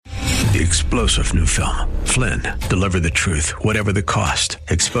the explosive new film, Flynn, deliver the truth, whatever the cost,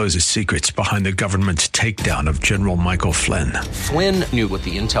 exposes secrets behind the government's takedown of General Michael Flynn. Flynn knew what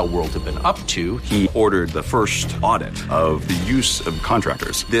the intel world had been up to. He ordered the first audit of the use of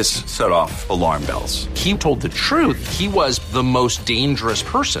contractors. This set off alarm bells. He told the truth. He was the most dangerous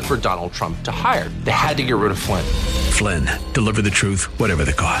person for Donald Trump to hire. They had to get rid of Flynn. Flynn, deliver the truth, whatever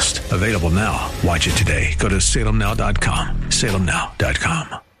the cost. Available now. Watch it today. Go to salemnow.com.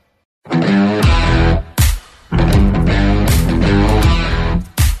 salemnow.com.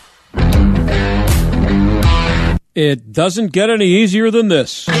 It doesn't get any easier than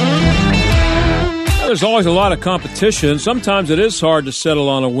this. There's always a lot of competition. Sometimes it is hard to settle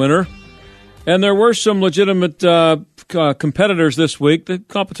on a winner. And there were some legitimate competitors this week. The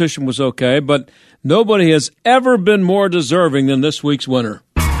competition was okay, but nobody has ever been more deserving than this week's winner.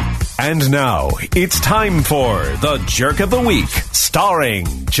 And now, it's time for the Jerk of the Week, starring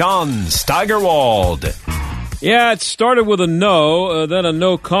John Steigerwald. Yeah, it started with a no, then a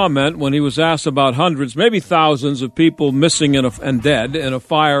no comment when he was asked about hundreds, maybe thousands of people missing and dead in a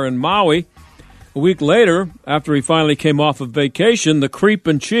fire in Maui. A week later, after he finally came off of vacation, the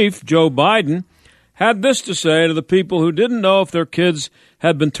creep-in-chief, Joe Biden, had this to say to the people who didn't know if their kids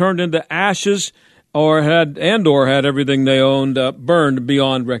had been turned into ashes or had everything they owned burned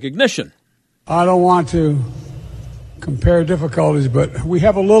beyond recognition. I don't want to compare difficulties, but we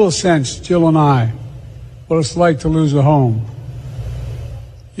have a little sense, Jill and I, what it's like to lose a home.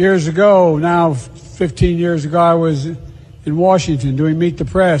 Years ago, now 15 years ago, I was in Washington doing Meet the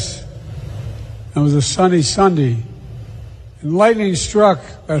Press. It was a sunny Sunday, and lightning struck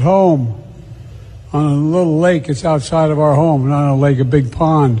at home on a little lake. It's outside of our home, not a lake, a big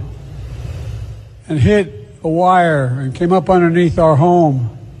pond, and hit a wire and came up underneath our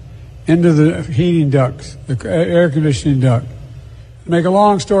home into the heating ducts, the air conditioning duct. To make a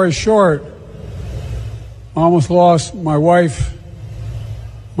long story short, I almost lost my wife,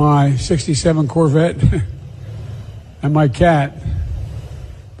 my 67 Corvette, and my cat.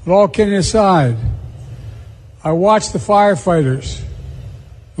 But all kidding aside, I watched the firefighters,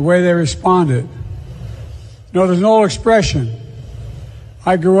 the way they responded. You know, there's an old expression.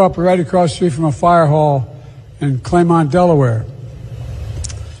 I grew up right across the street from a fire hall in Claymont, Delaware.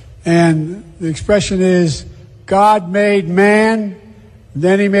 And the expression is, God made man,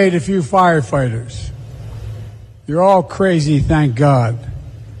 then he made a few firefighters. You're all crazy, thank God.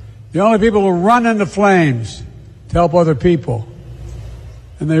 The only people who run into flames to help other people.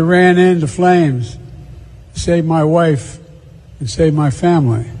 And they ran into flames to save my wife and save my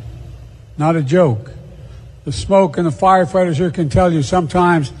family. Not a joke. The smoke, and the firefighters here can tell you,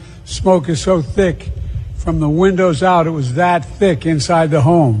 sometimes smoke is so thick from the windows out, it was that thick inside the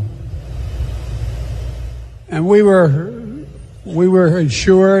home. And we were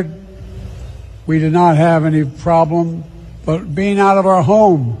insured. We did not have any problem. But being out of our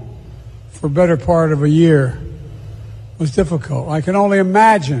home for a better part of a year was difficult. I can only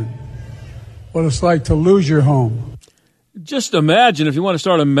imagine what it's like to lose your home. Just imagine, if you want to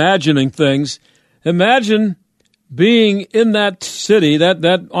start imagining things, imagine being in that city,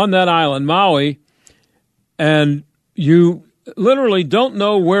 that on that island, Maui, and you literally don't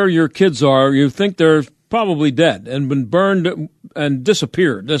know where your kids are. You think they're probably dead and been burned and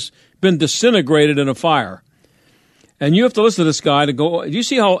disappeared, just been disintegrated in a fire. And you have to listen to this guy to go,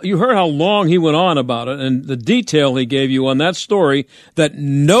 you heard how long he went on about it and the detail he gave you on that story that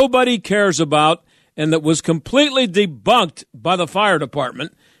nobody cares about and that was completely debunked by the fire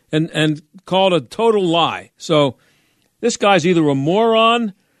department and called a total lie. So this guy's either a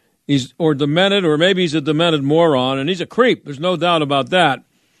moron, or demented, or maybe he's a demented moron, and he's a creep. There's no doubt about that.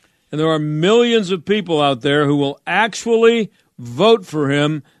 And there are millions of people out there who will actually vote for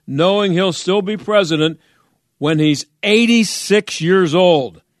him knowing he'll still be president when he's 86 years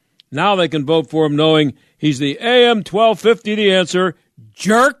old. Now they can vote for him knowing he's the AM 1250 The Answer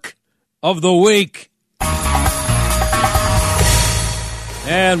Jerk of the Week.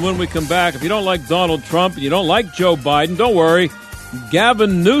 And when we come back, if you don't like Donald Trump, you don't like Joe Biden, don't worry.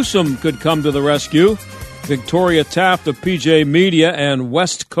 Gavin Newsom could come to the rescue. Victoria Taft of PJ Media and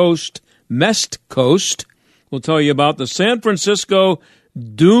Mest Coast will tell you about the San Francisco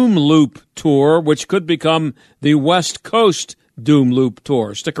Doom Loop Tour, which could become the West Coast Doom Loop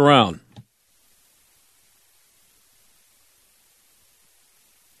Tour. Stick around.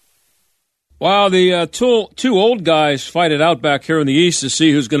 While the two old guys fight it out back here in the East to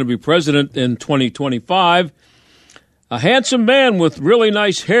see who's going to be president in 2025, a handsome man with really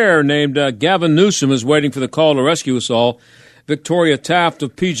nice hair named Gavin Newsom is waiting for the call to rescue us all. Victoria Taft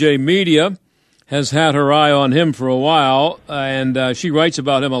of PJ Media has had her eye on him for a while, and she writes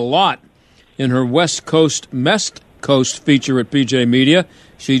about him a lot in her West Coast feature at PJ Media.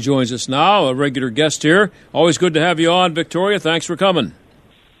 She joins us now, a regular guest here. Always good to have you on, Victoria. Thanks for coming.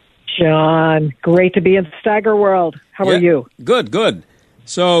 John, great to be in Steigerwald. How are you? Good.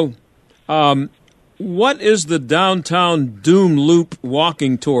 So, what is the Downtown Doom Loop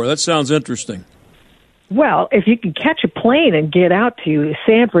walking tour? That sounds interesting. Well, if you can catch a plane and get out to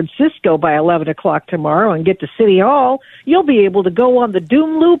San Francisco by 11 o'clock tomorrow and get to City Hall, you'll be able to go on the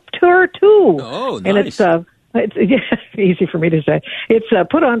Doom Loop tour, too. Oh, nice. And it's easy for me to say. It's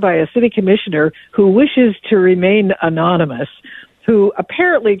put on by a city commissioner who wishes to remain anonymous, who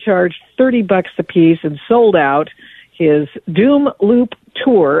apparently charged $30 a piece and sold out his Doom Loop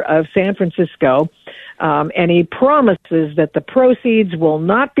tour of San Francisco. And he promises that the proceeds will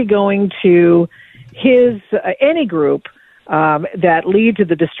not be going to his any group that lead to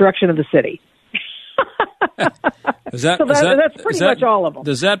the destruction of the city. That's pretty much all of them.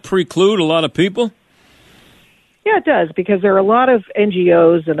 Does that preclude a lot of people? Yeah, it does, because there are a lot of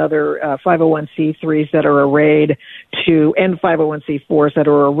NGOs and other 501c3s that are arrayed and 501c4s that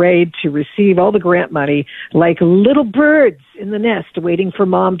are arrayed to receive all the grant money like little birds in the nest waiting for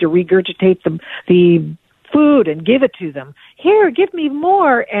mom to regurgitate the food and give it to them. Here, give me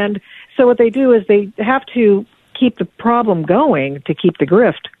more. And so what they do is they have to keep the problem going, to keep the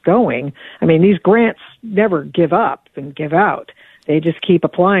grift going. I mean, these grants never give up and give out. They just keep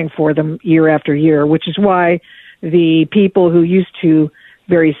applying for them year after year, which is why the people who used to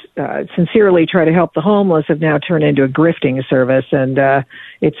very sincerely try to help the homeless have now turned into a grifting service, and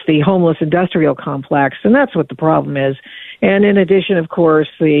it's the homeless industrial complex, and that's what the problem is. And in addition, of course,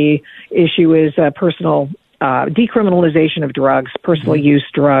 the issue is personal decriminalization of drugs, personal use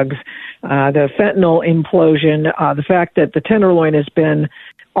drugs, the fentanyl implosion, the fact that the Tenderloin has been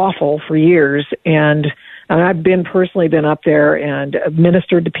awful for years, and I've personally been up there and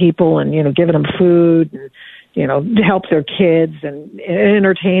ministered to people and, given them food and, help their kids and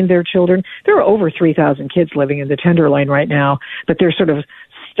entertain their children. There are over 3,000 kids living in the Tenderloin right now, but they're sort of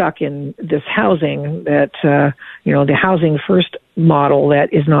stuck in this housing that, the housing first model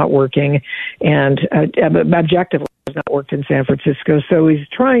that is not working and objectively has not worked in San Francisco. So he's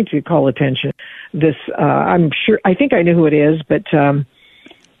trying to call attention. I think I knew who it is, but, so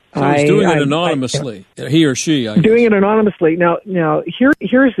he's doing it anonymously, he or she. Doing it anonymously. Now,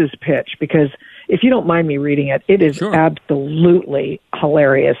 here's his pitch, because if you don't mind me reading it, it is absolutely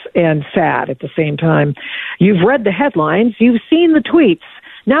hilarious and sad at the same time. You've read the headlines. You've seen the tweets.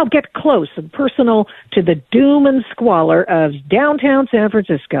 Now get close and personal to the doom and squalor of downtown San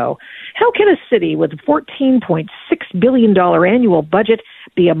Francisco. How can a city with a $14.6 billion annual budget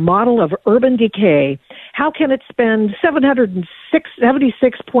be a model of urban decay? How can it spend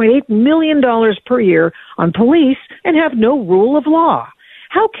 $76.8 million per year on police and have no rule of law?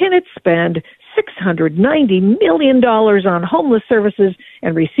 How can it spend $690 million on homeless services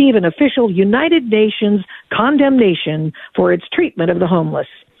and receive an official United Nations condemnation for its treatment of the homeless?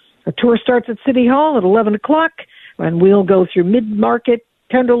 The tour starts at City Hall at 11 o'clock, and we'll go through Mid-Market,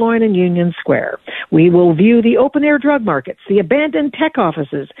 Tenderloin, and Union Square. We will view the open-air drug markets, the abandoned tech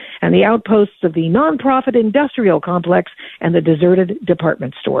offices, and the outposts of the nonprofit industrial complex and the deserted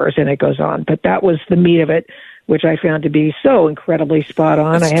department stores, and it goes on. But that was the meat of it, which I found to be so incredibly spot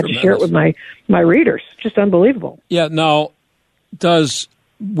on. That's I had tremendous. to share it with my readers. Just unbelievable. Yeah. Now,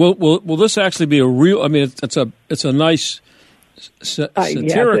 will this actually be a real? I mean, it's a nice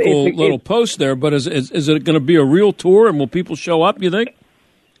satirical little post there, but is it going to be a real tour, and will people show up, you think?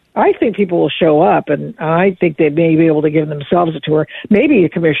 I think people will show up, and I think they may be able to give themselves a tour. Maybe a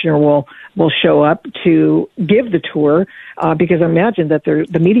commissioner will show up to give the tour, because I imagine that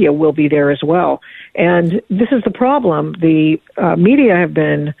the media will be there as well. And this is the problem. The media have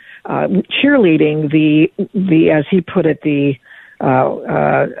been cheerleading the as he put it, the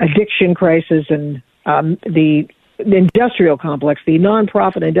addiction crisis and the industrial complex, the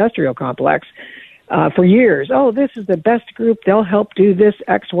nonprofit industrial complex, for years. Oh, this is the best group. They'll help do this,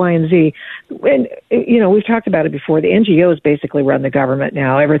 X, Y, and Z. And, we've talked about it before. The NGOs basically run the government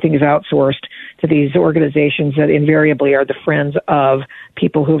now. Everything is outsourced to these organizations that invariably are the friends of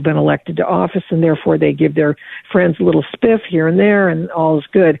people who have been elected to office, and therefore they give their friends a little spiff here and there, and all is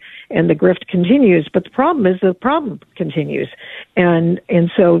good. And the grift continues. But the problem is the problem continues. And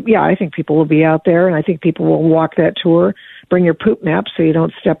so, yeah, I think people will be out there, and I think people will walk that tour. Bring your poop map so you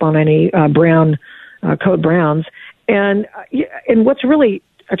don't step on any code browns. And what's really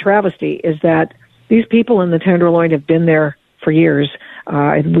a travesty is that these people in the Tenderloin have been there for years,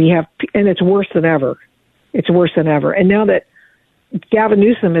 and it's worse than ever. It's worse than ever. And now that Gavin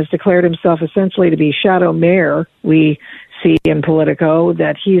Newsom has declared himself essentially to be shadow mayor. We see in Politico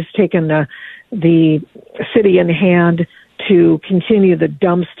that he's taken the city in hand to continue the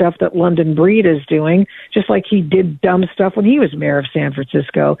dumb stuff that London Breed is doing, just like he did dumb stuff when he was mayor of San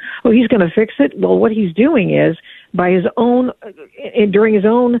Francisco. Oh, he's going to fix it? Well, what he's doing is, by his own, during his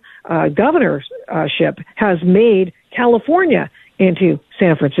own governorship, has made California into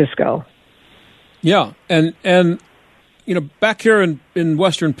San Francisco. Yeah, and back here in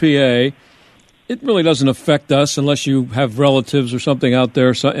Western PA, it really doesn't affect us unless you have relatives or something out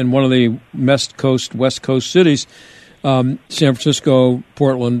there in one of the West Coast cities. San Francisco,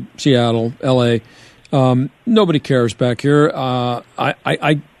 Portland, Seattle, L.A. Nobody cares back here.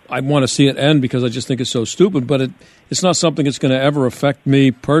 I want to see it end because I just think it's so stupid, but it's not something that's going to ever affect me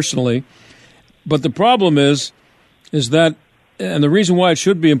personally. But the problem is that, and the reason why it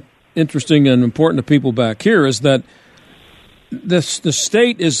should be interesting and important to people back here is that the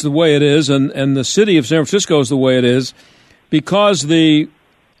state is the way it is, and the city of San Francisco is the way it is because the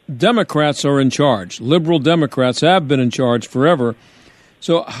Democrats are in charge. Liberal Democrats have been in charge forever.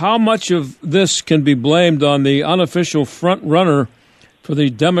 So how much of this can be blamed on the unofficial front runner for the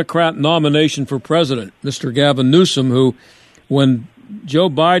Democrat nomination for president, Mr. Gavin Newsom, who, when Joe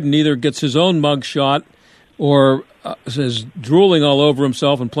Biden either gets his own mugshot or is drooling all over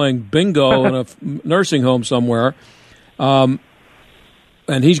himself and playing bingo in a nursing home somewhere, and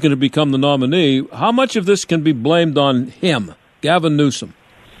he's going to become the nominee, how much of this can be blamed on him, Gavin Newsom?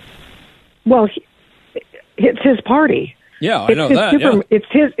 Well, it's his party. Yeah, I know that.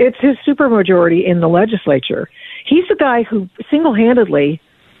 It's his supermajority in the legislature. He's the guy who single-handedly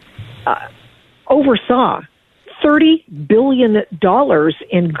oversaw $30 billion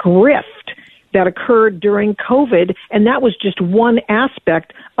in grift that occurred during COVID, and that was just one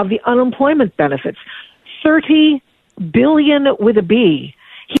aspect of the unemployment benefits. $30 billion with a B.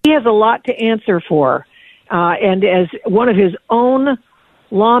 He has a lot to answer for, and as one of his own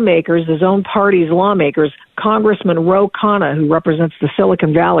lawmakers, his own party's lawmakers, Congressman Ro Khanna, who represents the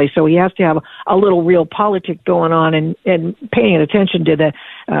Silicon Valley, so he has to have a little real politic going on and paying attention to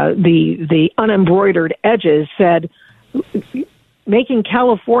the unembroidered edges, said making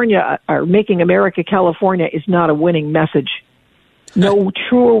California or making America California is not a winning message. No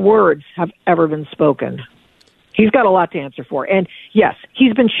truer words have ever been spoken. He's got a lot to answer for. And yes,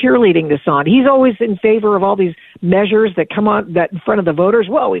 he's been cheerleading this on. He's always in favor of all these measures that come on that in front of the voters.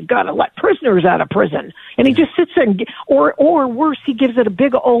 Well, we've got to let prisoners out of prison. And he just sits there and, or worse, he gives it a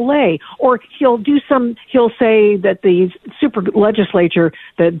big ole. Or he'll say that the super legislature,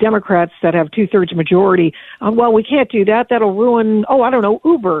 the Democrats that have 2/3 majority, well, we can't do that. That'll ruin,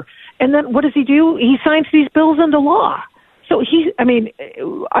 Uber. And then what does he do? He signs these bills into law. So I'm going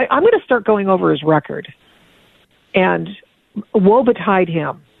to start going over his record. And woe betide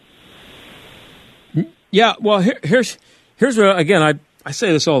him. Yeah, well, here's where, again, I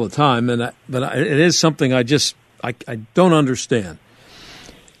say this all the time, but it is something I don't understand.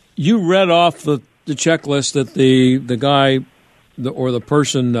 You read off the checklist that the guy or the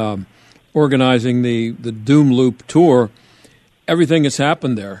person organizing the Doom Loop tour, everything that's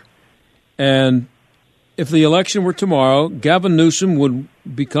happened there. And if the election were tomorrow, Gavin Newsom would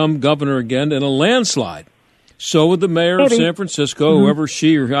become governor again in a landslide. So would the mayor of San Francisco, whoever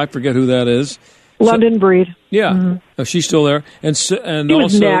she or I forget who that is. London Breed. Yeah. Mm-hmm. Oh, she's still there. And she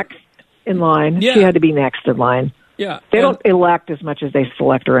was next in line. Yeah. She had to be next in line. Yeah. They don't elect as much as they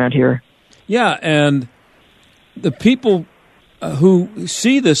select around here. Yeah, and the people who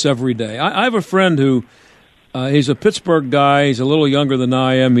see this every day. I have a friend who, he's a Pittsburgh guy. He's a little younger than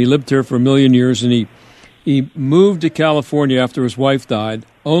I am. He lived here for 1 million years, and he moved to California after his wife died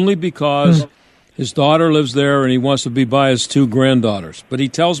only because his daughter lives there, and he wants to be by his 2 granddaughters. But he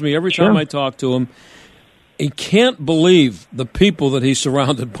tells me every time I talk to him, he can't believe the people that he's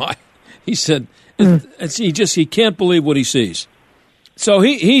surrounded by. He said he can't believe what he sees. So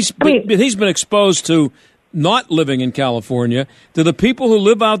he's been exposed to not living in California. To the people who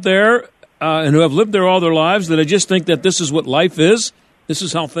live out there and who have lived there all their lives, that I just think that this is what life is, this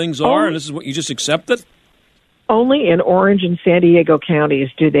is how things are, and this is what you just accept it. Only in Orange and San Diego counties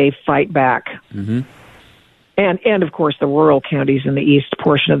do they fight back. Mm-hmm. And of course, the rural counties in the east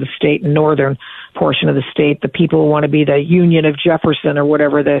portion of the state and northern portion of the state, the people who want to be the Union of Jefferson or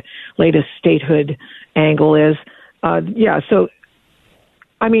whatever the latest statehood angle is. So,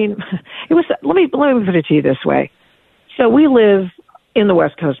 I mean, it was. Let me put it to you this way. So we live in the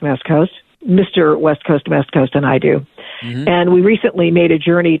West Coast, Mr. West Coast, and I do. Mm-hmm. And we recently made a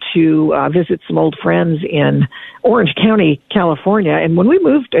journey to visit some old friends in Orange County, California. And when we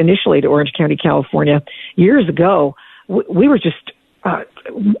moved initially to Orange County, California, years ago, we were just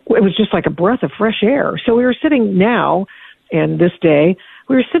it was just like a breath of fresh air. So we were sitting now, and this day,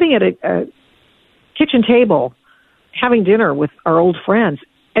 we were sitting at a kitchen table having dinner with our old friends.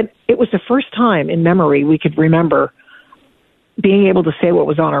 And it was the first time in memory we could remember being able to say what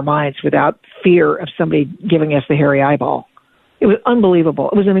was on our minds without fear of somebody giving us the hairy eyeball. It was unbelievable.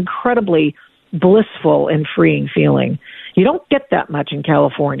 It was an incredibly blissful and freeing feeling. You don't get that much in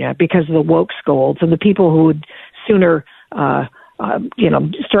California because of the woke scolds and the people who would sooner,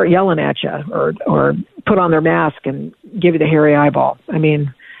 start yelling at you or put on their mask and give you the hairy eyeball. I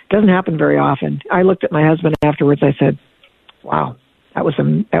mean, it doesn't happen very often. I looked at my husband afterwards. I said, "Wow, that was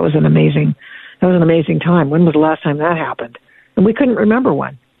an amazing time. When was the last time that happened?" And we couldn't remember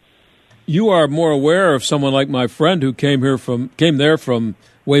one. You are more aware of someone like my friend who came there from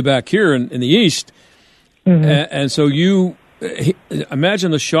way back here in the East. Mm-hmm. And so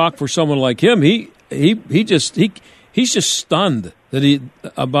imagine the shock for someone like him. He's just stunned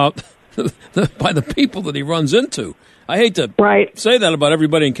about by the people that he runs into. I hate to say that about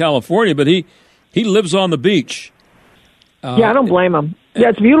everybody in California, but he lives on the beach. I don't blame him. Yeah,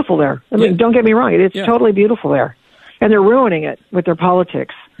 it's beautiful there. I mean, don't get me wrong. It's totally beautiful there. And they're ruining it with their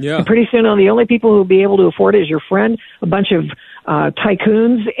politics. Yeah. And pretty soon, the only people who will be able to afford it is your friend, a bunch of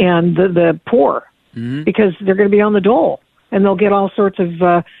tycoons, and the poor, because they're going to be on the dole. And they'll get all sorts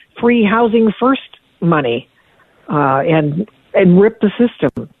of free housing first money and rip the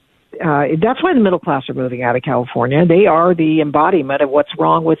system. That's why the middle class are moving out of California. They are the embodiment of what's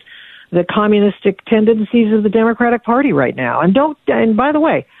wrong with the communistic tendencies of the Democratic Party right now. And by the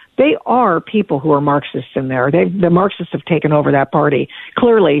way, they are people who are Marxists in there. The Marxists have taken over that party.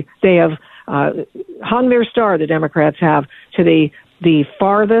 Clearly, they have hung their star, the Democrats have, to the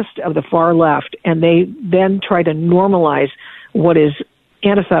farthest of the far left, and they then try to normalize what is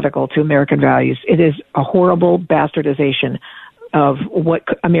antithetical to American values. It is a horrible bastardization of what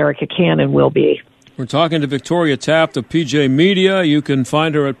America can and will be. We're talking to Victoria Taft of PJ Media. You can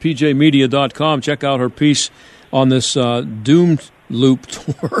find her at pjmedia.com. Check out her piece on this doomed loop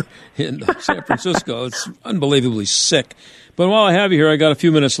tour in San Francisco. It's unbelievably sick. But while I have you here, I got a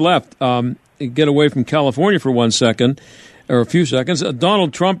few minutes left. Get away from California for a few seconds.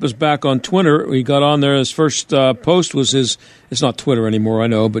 Donald Trump is back on Twitter. He got on there. His first post was it's not Twitter anymore, I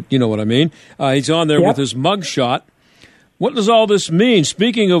know, but you know what I mean. He's on there with his mugshot. What does all this mean?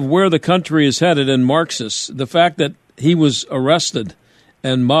 Speaking of where the country is headed in Marxists, the fact that he was arrested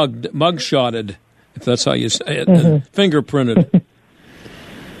and mugshotted, if that's how you say it, and fingerprinted.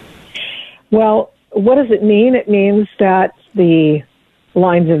 Well, what does it mean? It means that the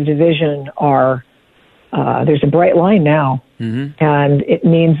lines of division are, there's a bright line now. Mm-hmm. And it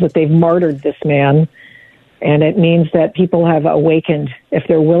means that they've martyred this man. And it means that people have awakened. If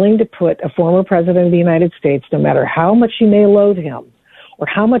they're willing to put a former president of the United States, no matter how much you may loathe him or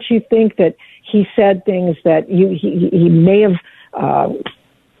how much you think that he said things that he may have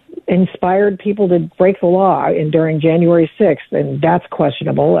inspired people to break the law during January 6th, and that's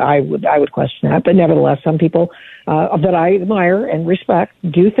questionable. I would question that. But nevertheless, some people that I admire and respect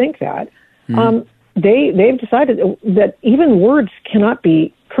do think that. Mm. They've decided that even words cannot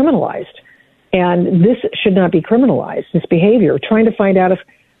be criminalized. And this should not be criminalized, this behavior. Trying to find out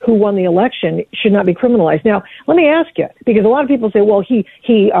who won the election should not be criminalized. Now, let me ask you, because a lot of people say, well, he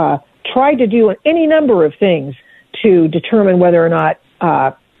tried to do any number of things to determine whether or not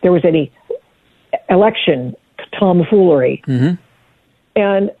there was any election tomfoolery. Mm-hmm.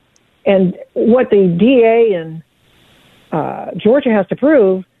 And what the DA in Georgia has to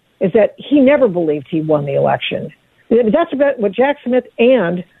prove is that he never believed he won the election. That's about what Jack Smith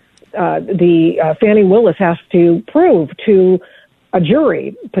and Fannie Willis has to prove to a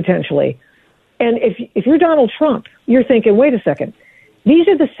jury, potentially. And if you're Donald Trump, you're thinking, wait a second, these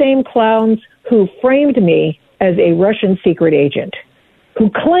are the same clowns who framed me as a Russian secret agent,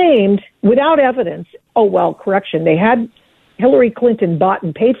 who claimed without evidence, they had Hillary Clinton bought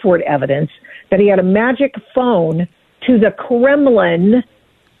and paid for it evidence that he had a magic phone to the Kremlin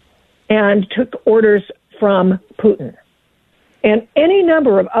and took orders from Putin. And any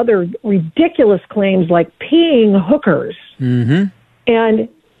number of other ridiculous claims like peeing hookers. Mm-hmm. And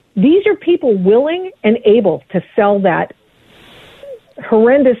these are people willing and able to sell that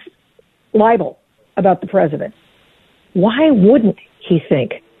horrendous libel about the president. Why wouldn't he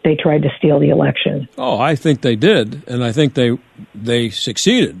think they tried to steal the election? Oh, I think they did. And I think they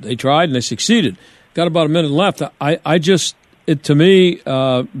succeeded. They tried and they succeeded. Got about a minute left. To me,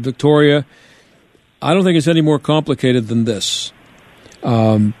 Victoria, I don't think it's any more complicated than this.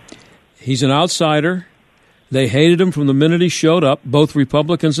 He's an outsider. They hated him from the minute he showed up, both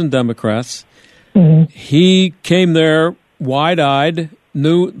Republicans and Democrats. Mm-hmm. He came there wide-eyed,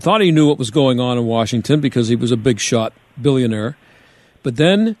 thought he knew what was going on in Washington because he was a big shot billionaire. But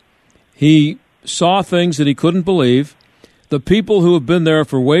then he saw things that he couldn't believe. The people who have been there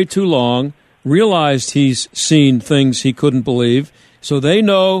for way too long realized he's seen things he couldn't believe. So they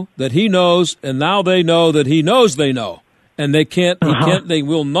know that he knows, and now they know that he knows they know. And they they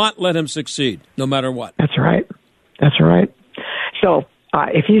will not let him succeed, no matter what. That's right. So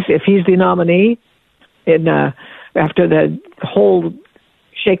if he's the nominee, after the whole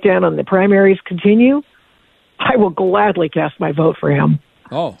shakedown on the primaries continue, I will gladly cast my vote for him.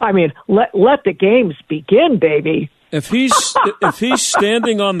 Oh, I mean, let the games begin, baby. If he's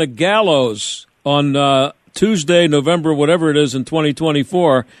standing on the gallows on Tuesday, November, whatever it is in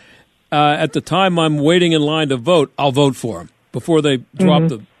 2024, at the time I'm waiting in line to vote, I'll vote for him before they drop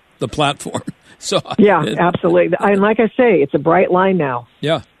the platform. So yeah, absolutely. And like I say, it's a bright line now.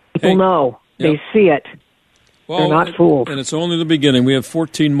 Yeah, people know. They see it. Well, they're not fooled. And it's only the beginning. We have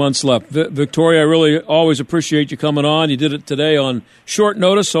 14 months left. Victoria, I really always appreciate you coming on. You did it today on short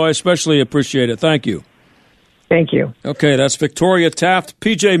notice, so I especially appreciate it. Thank you. Thank you. Okay, that's Victoria Taft,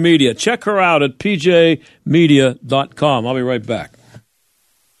 PJ Media. Check her out at pjmedia.com. I'll be right back.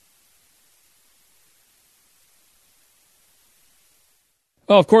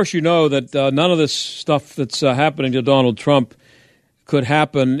 Well, of course, you know that none of this stuff that's happening to Donald Trump could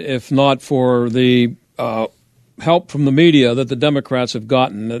happen if not for the help from the media that the Democrats have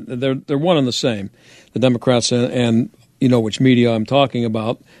gotten. They're one and the same, the Democrats and you know which media I'm talking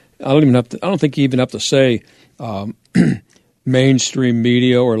about. I don't think you even have to say mainstream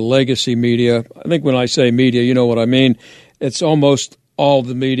media or legacy media. I think when I say media, you know what I mean. It's almost all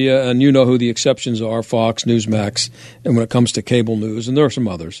the media, and you know who the exceptions are: Fox, Newsmax, and when it comes to cable news, and there are some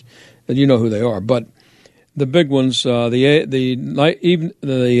others, and you know who they are. But the big ones, the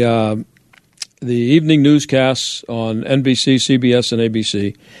evening newscasts on NBC, CBS, and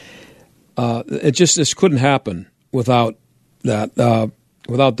ABC, this couldn't happen without that,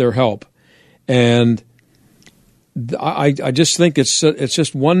 without their help, and I just think it's a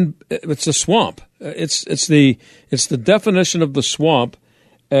swamp. It's the definition of the swamp,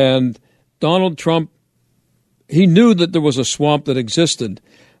 and Donald Trump, he knew that there was a swamp that existed,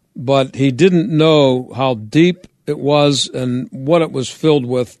 but he didn't know how deep it was and what it was filled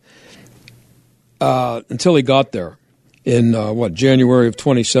with until he got there in January of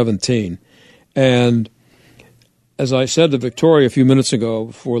 2017. And as I said to Victoria a few minutes ago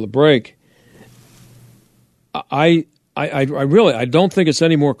before the break, I don't think it's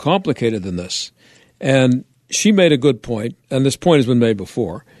any more complicated than this. And she made a good point, and this point has been made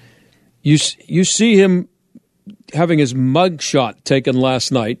before. You see him having his mugshot taken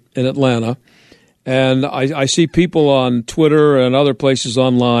last night in Atlanta, and I see people on Twitter and other places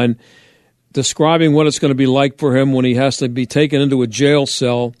online describing what it's going to be like for him when he has to be taken into a jail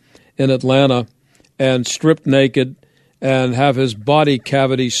cell in Atlanta and stripped naked and have his body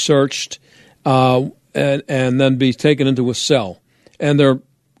cavity searched and then be taken into a cell. And they're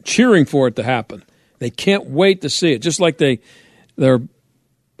cheering for it to happen. They can't wait to see it, just like they're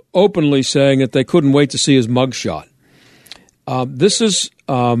openly saying that they couldn't wait to see his mugshot. This is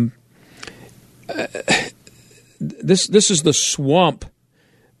the swamp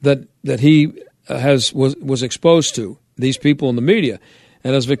that he was exposed to, these people in the media.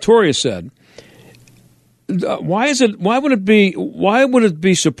 And as Victoria said, why would it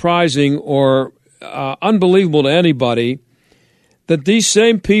be surprising or unbelievable to anybody that these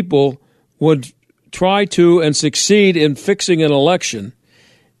same people would try to and succeed in fixing an election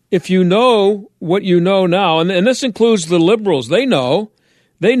if you know what you know now? And this includes the liberals. They know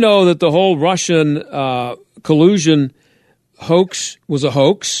that the whole Russian collusion hoax was a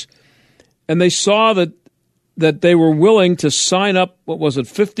hoax, and they saw that they were willing to sign up,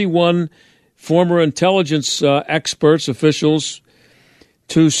 51 former intelligence experts, officials,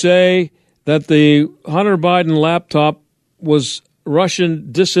 to say that the Hunter Biden laptop was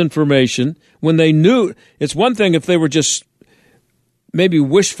Russian disinformation when they knew. It's one thing if they were just maybe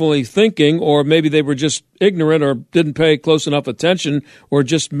wishfully thinking, or maybe they were just ignorant or didn't pay close enough attention or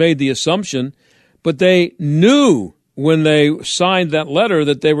just made the assumption, but they knew when they signed that letter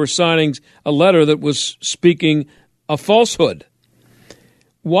that they were signing a letter that was speaking a falsehood.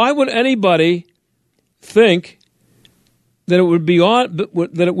 Why would anybody think that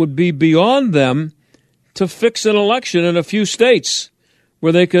it would be beyond them to fix an election in a few states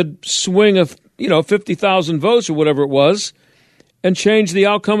where they could swing 50,000 votes or whatever it was and change the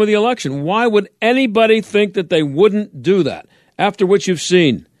outcome of the election? Why would anybody think that they wouldn't do that after what you've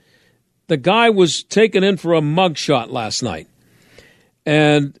seen? The guy was taken in for a mugshot last night.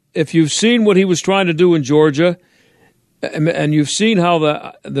 And if you've seen what he was trying to do in Georgia, and you've seen how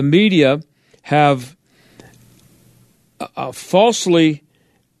the media have falsely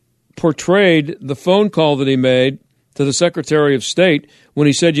portrayed the phone call that he made to the Secretary of State when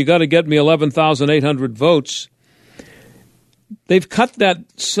he said, you got to get me 11,800 votes. They've cut that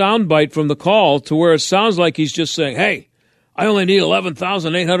soundbite from the call to where it sounds like he's just saying, hey, I only need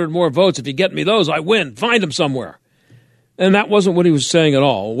 11,800 more votes. If you get me those, I win. Find them somewhere. And that wasn't what he was saying at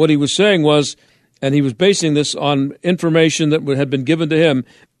all. What he was saying was, and he was basing this on information that had been given to him,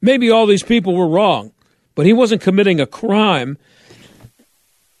 maybe all these people were wrong, but he wasn't committing a crime.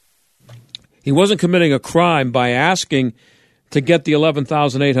 He wasn't committing a crime by asking to get the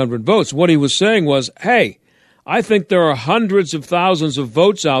 11,800 votes. What he was saying was, hey, I think there are hundreds of thousands of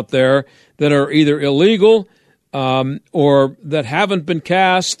votes out there that are either illegal or that haven't been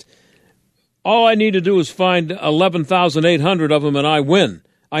cast. All I need to do is find 11,800 of them and I win.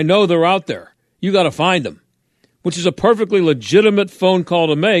 I know they're out there. You got to find them, which is a perfectly legitimate phone call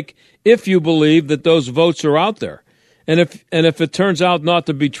to make if you believe that those votes are out there. And if it turns out not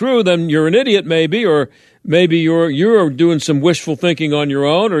to be true, then you're an idiot maybe, or maybe you're doing some wishful thinking on your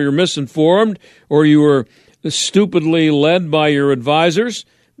own, or you're misinformed, or you were stupidly led by your advisors.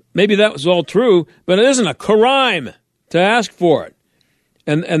 Maybe that was all true, but it isn't a crime to ask for it.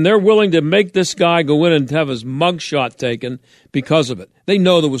 And they're willing to make this guy go in and have his mugshot taken because of it. They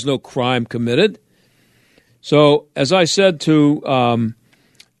know there was no crime committed. So, as I said to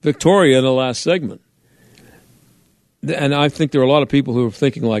Victoria in the last segment, and I think there are a lot of people who are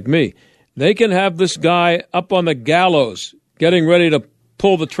thinking like me, they can have this guy up on the gallows getting ready to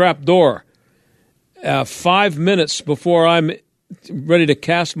pull the trap door 5 minutes before I'm ready to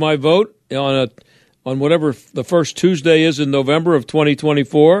cast my vote on whatever the first Tuesday is in November of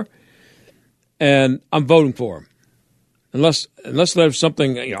 2024, and I'm voting for him. Unless there's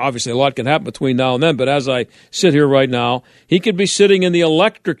something, obviously a lot can happen between now and then, but as I sit here right now, he could be sitting in the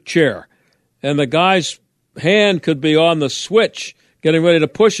electric chair, and the guy's hand could be on the switch, getting ready to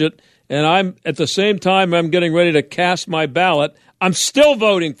push it, and I'm at the same time I'm getting ready to cast my ballot, I'm still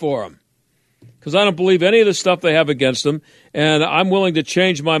voting for him because I don't believe any of the stuff they have against him, and I'm willing to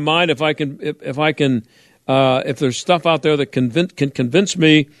change my mind if there's stuff out there that can convince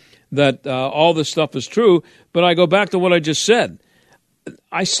me that all this stuff is true. But I go back to what I just said.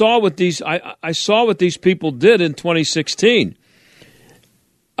 I saw what these people did in 2016.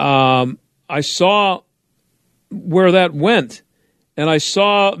 I saw where that went, and I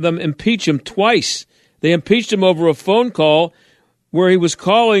saw them impeach him twice. They impeached him over a phone call where he was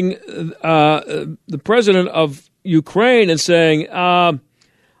calling the president of Ukraine and saying,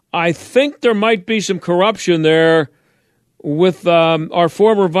 I think there might be some corruption there with our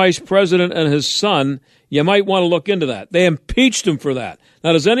former vice president and his son. You might want to look into that. They impeached him for that.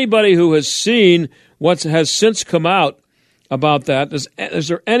 Now, does anybody who has seen what has since come out about that, is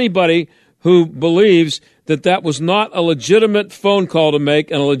there anybody who believes that that was not a legitimate phone call to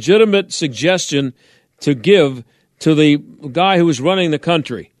make and a legitimate suggestion to give to the guy who was running the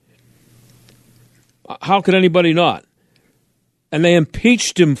country? How could anybody not? And they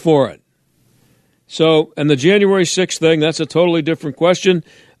impeached him for it. So, and the January 6th thing, that's a totally different question.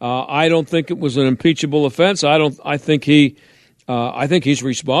 I don't think it was an impeachable offense. I think he's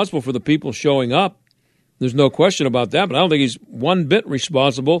responsible for the people showing up. There's no question about that, but I don't think he's one bit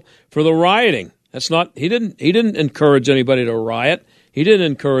responsible for the rioting. He didn't encourage anybody to riot. He didn't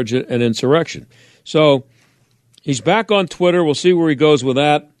encourage an insurrection. So he's back on Twitter. We'll see where he goes with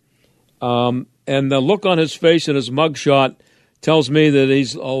that. And the look on his face and his mugshot tells me that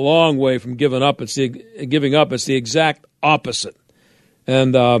he's a long way from giving up. It's the exact opposite.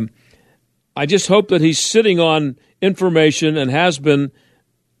 And I just hope that he's sitting on information and has been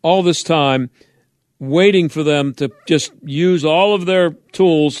all this time, waiting for them to just use all of their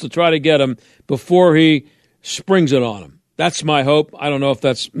tools to try to get him before he springs it on him. That's my hope. I don't know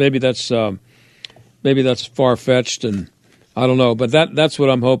if maybe that's far-fetched, and I don't know, but that's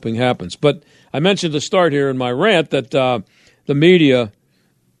what I'm hoping happens. But I mentioned to start here in my rant that the media,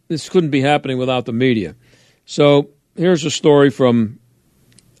 this couldn't be happening without the media. So here's a story from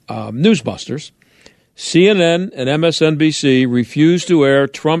Newsbusters. CNN and MSNBC refused to air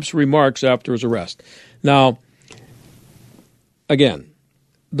Trump's remarks after his arrest. Now, again,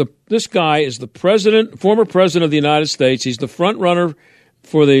 this guy is the former president of the United States. He's the front runner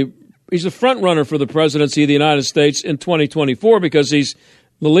for the presidency of the United States in 2024 because he's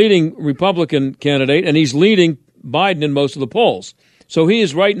the leading Republican candidate and he's leading Biden in most of the polls. So he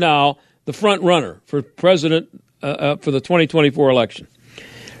is right now the front runner for president for the 2024 election.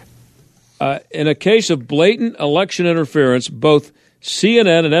 In a case of blatant election interference, both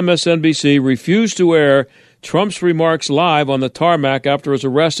CNN and MSNBC refused to air Trump's remarks live on the tarmac after his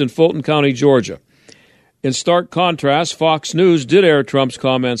arrest in Fulton County, Georgia. In stark contrast, Fox News did air Trump's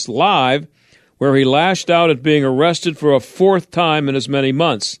comments live, where he lashed out at being arrested for a fourth time in as many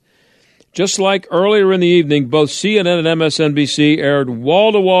months. Just like earlier in the evening, both CNN and MSNBC aired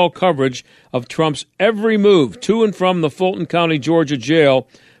wall-to-wall coverage of Trump's every move to and from the Fulton County, Georgia jail,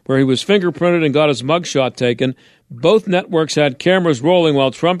 where he was fingerprinted and got his mugshot taken. Both networks had cameras rolling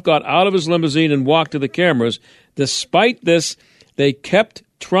while Trump got out of his limousine and walked to the cameras. Despite this, they kept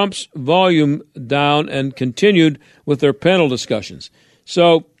Trump's volume down and continued with their panel discussions.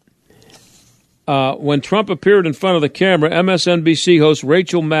 So when Trump appeared in front of the camera, MSNBC host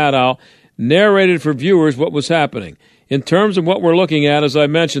Rachel Maddow narrated for viewers what was happening. In terms of what we're looking at, as I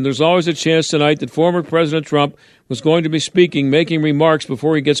mentioned, there's always a chance tonight that former President Trump was going to be speaking, making remarks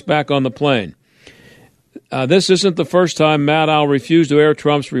before he gets back on the plane. This isn't the first time Maddow refused to air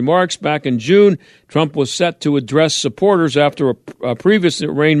Trump's remarks. Back in June, Trump was set to address supporters after a previous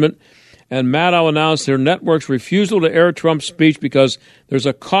arraignment, and Maddow announced her network's refusal to air Trump's speech because there's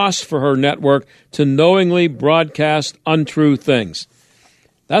a cost for her network to knowingly broadcast untrue things.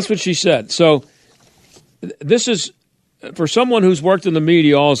 That's what she said. So this is, for someone who's worked in the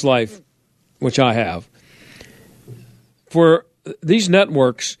media all his life, which I have, for these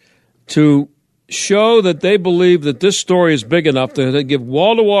networks to show that they believe that this story is big enough to give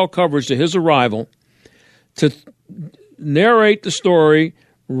wall-to-wall coverage to his arrival, to narrate the story,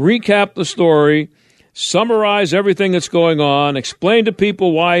 recap the story, summarize everything that's going on, explain to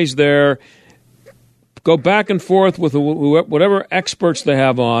people why he's there, go back and forth with whatever experts they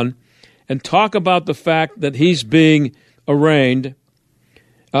have on, and talk about the fact that he's being arraigned,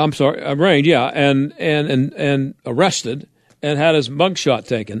 and arrested, and had his mugshot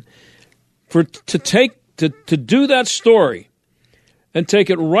taken. To do that story and take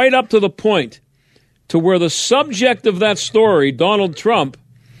it right up to the point to where the subject of that story, Donald Trump,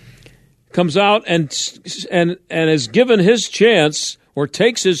 comes out and is given his chance or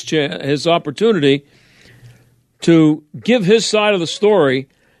takes his opportunity to give his side of the story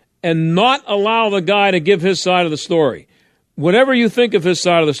and not allow the guy to give his side of the story. Whatever you think of his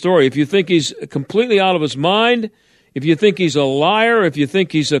side of the story, if you think he's completely out of his mind, if you think he's a liar, if you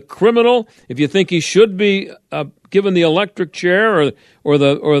think he's a criminal, if you think he should be given the electric chair or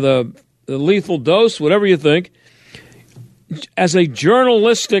the lethal dose, whatever you think, as a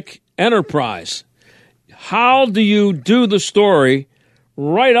journalistic enterprise, how do you do the story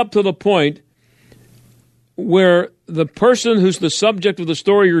right up to the point where the person who's the subject of the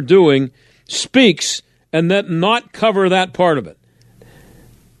story you're doing speaks and then not cover that part of it?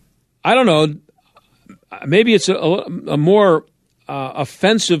 I don't know. Maybe it's a more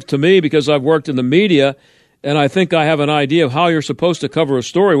offensive to me because I've worked in the media and I think I have an idea of how you're supposed to cover a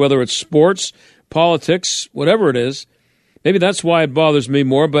story, whether it's sports, politics, whatever it is. Maybe that's why it bothers me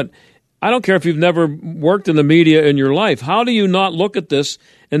more, but I don't care if you've never worked in the media in your life. How do you not look at this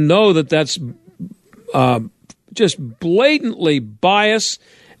and know that that's just blatantly biased,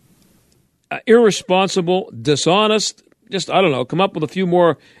 irresponsible, dishonest? Just, I don't know, come up with a few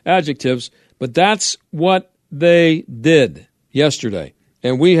more adjectives. But that's what they did yesterday.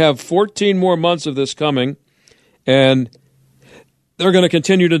 And we have 14 more months of this coming, and they're going to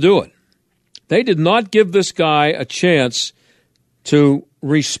continue to do it. They did not give this guy a chance to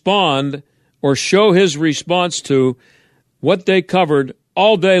respond or show his response to what they covered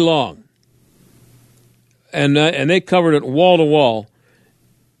all day long. And they covered it wall to wall.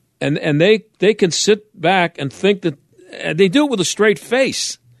 And they can sit back and think that they do it with a straight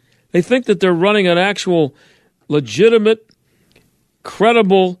face. They think that they're running an actual legitimate,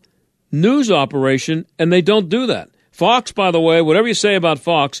 credible news operation, and they don't do that. Fox, by the way, whatever you say about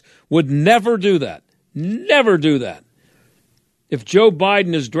Fox, would never do that. Never do that. If Joe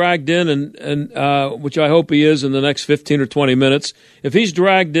Biden is dragged in, and which I hope he is in the next 15 or 20 minutes, if he's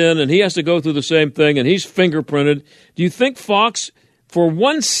dragged in and he has to go through the same thing and he's fingerprinted, do you think Fox for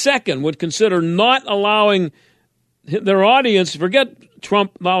 1 second would consider not allowing their audience, forget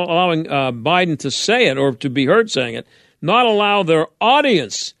Trump not allowing Biden to say it or to be heard saying it, not allow their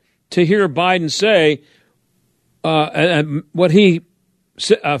audience to hear Biden say and what he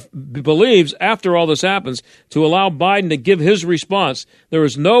believes after all this happens, to allow Biden to give his response? There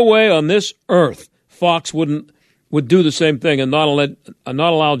is no way on this earth Fox would do the same thing and not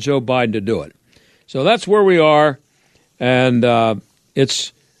allow Joe Biden to do it. So that's where we are, and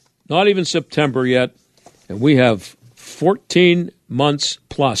it's not even September yet, and we have 14 months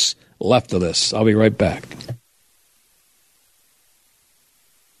plus left of this. I'll be right back.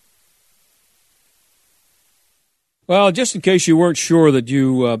 Well, just in case you weren't sure that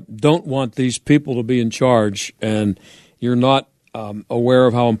you don't want these people to be in charge and you're not aware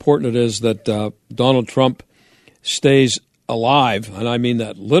of how important it is that Donald Trump stays alive, and I mean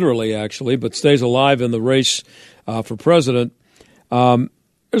that literally, actually, but stays alive in the race for president.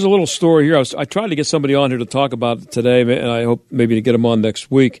 There's a little story here. I tried to get somebody on here to talk about it today, and I hope maybe to get them on next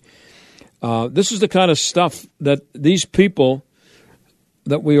week. This is the kind of stuff that these people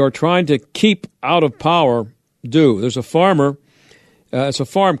that we are trying to keep out of power do. There's a farmer. It's a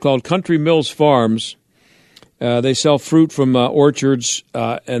farm called Country Mills Farms. They sell fruit from orchards,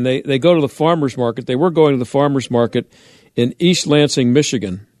 and they go to the farmer's market. They were going to the farmer's market in East Lansing,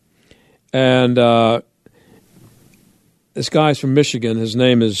 Michigan. And this guy's from Michigan. His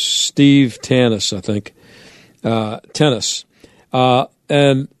name is Steve Tannis, I think. Tennis.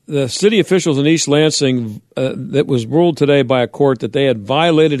 And the city officials in East Lansing, that was ruled today by a court that they had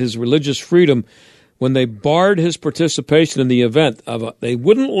violated his religious freedom when they barred his participation in the event. They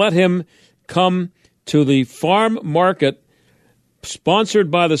wouldn't let him come to the farm market sponsored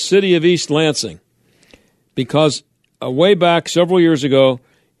by the city of East Lansing because way back several years ago,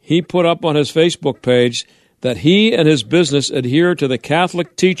 he put up on his Facebook page that he and his business adhere to the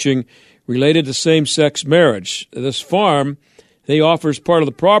Catholic teaching related to same-sex marriage. This farm, he offers part of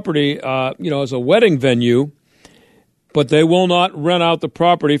the property, as a wedding venue, but they will not rent out the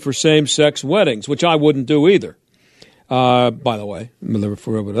property for same-sex weddings, which I wouldn't do either, by the way,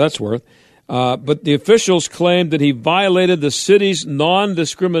 for what that's worth. But the officials claimed that he violated the city's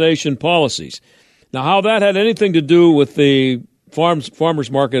non-discrimination policies. Now, how that had anything to do with the farmers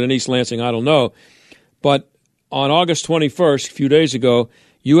market in East Lansing, I don't know. But on August 21st, a few days ago,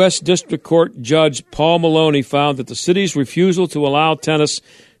 U.S. District Court Judge Paul Maloney found that the city's refusal to allow Tennis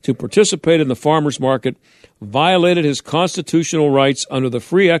to participate in the farmers market violated his constitutional rights under the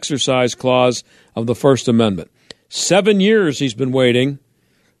Free Exercise Clause of the First Amendment. 7 years he's been waiting.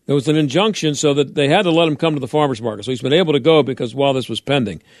 There was an injunction so that they had to let him come to the farmers market. So he's been able to go because while this was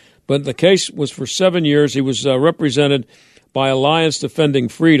pending. But the case was for 7 years. He was represented by Alliance Defending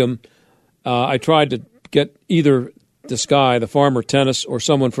Freedom. I tried to get either this guy, the farmer Tennis, or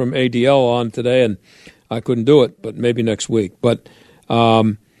someone from ADL on today, and I couldn't do it, but maybe next week. But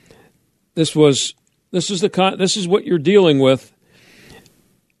this is what you're dealing with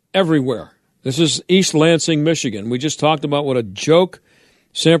everywhere. This is East Lansing, Michigan. We just talked about what a joke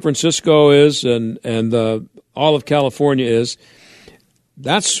San Francisco is and all of California is.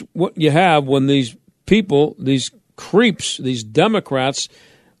 That's what you have when these people, these creeps, these Democrats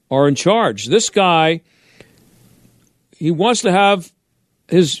are in charge. This guy, he wants to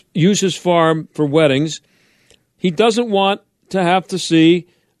use his farm for weddings. He doesn't want to have to see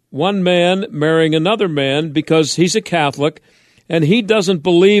one man marrying another man because he's a Catholic, and he doesn't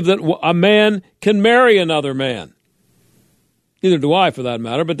believe that a man can marry another man. Neither do I, for that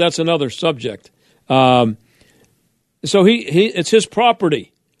matter, but that's another subject. So it's his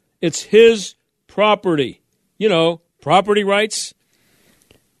property. It's his property. Property rights.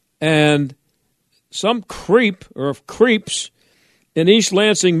 And some creep or creeps in East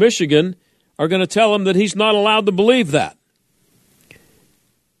Lansing, Michigan, are going to tell him that he's not allowed to believe that.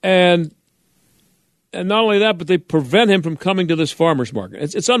 And not only that, but they prevent him from coming to this farmer's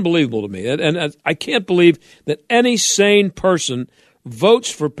market. It's unbelievable to me. And I can't believe that any sane person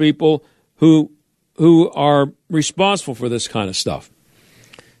votes for people who are responsible for this kind of stuff.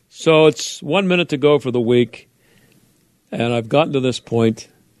 So it's 1 minute to go for the week, and I've gotten to this point,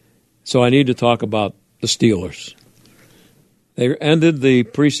 so I need to talk about the Steelers. They ended the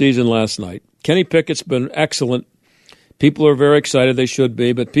preseason last night. Kenny Pickett's been excellent. People are very excited. They should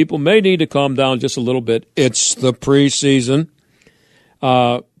be, but people may need to calm down just a little bit. It's the preseason.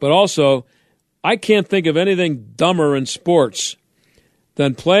 But also, I can't think of anything dumber in sports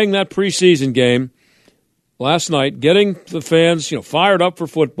than playing that preseason game last night, getting the fans, fired up for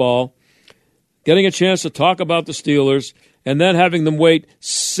football, getting a chance to talk about the Steelers, and then having them wait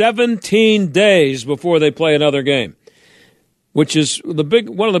 17 days before they play another game, which is one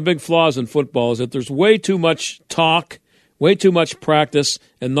of the big flaws in football is that there's way too much talk, way too much practice,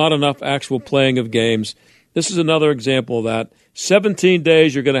 and not enough actual playing of games. This is another example of that. 17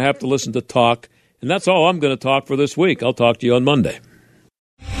 days you're going to have to listen to talk, and that's all I'm going to talk for this week. I'll talk to you on Monday.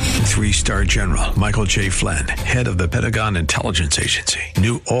 3-star General Michael J. Flynn, head of the Pentagon Intelligence Agency,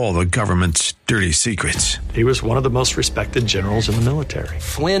 knew all the government's dirty secrets. He was one of the most respected generals in the military.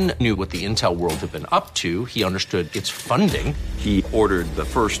 Flynn knew what the intel world had been up to. He understood its funding. He ordered the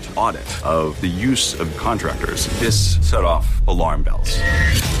first audit of the use of contractors. This set off alarm bells.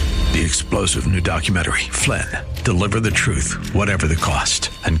 The explosive new documentary, Flynn, Deliver the Truth, Whatever the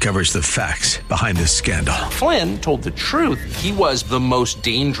Cost, uncovers the facts behind this scandal. Flynn told the truth. He was the most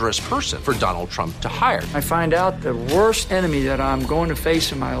dangerous person for Donald Trump to hire. I find out the worst enemy that I'm going to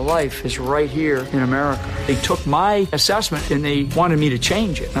face in my life is right here in America. They took my assessment and they wanted me to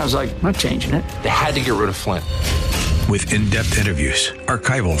change it. And I was like, I'm not changing it. They had to get rid of Flynn. With in-depth interviews,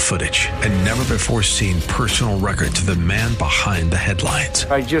 archival footage, and never-before-seen personal records of the man behind the headlines.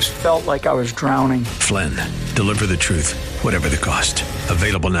 I just felt like I was drowning. Flynn, Deliver the Truth, Whatever the Cost.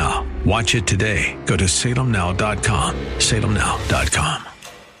 Available now. Watch it today. Go to salemnow.com. salemnow.com.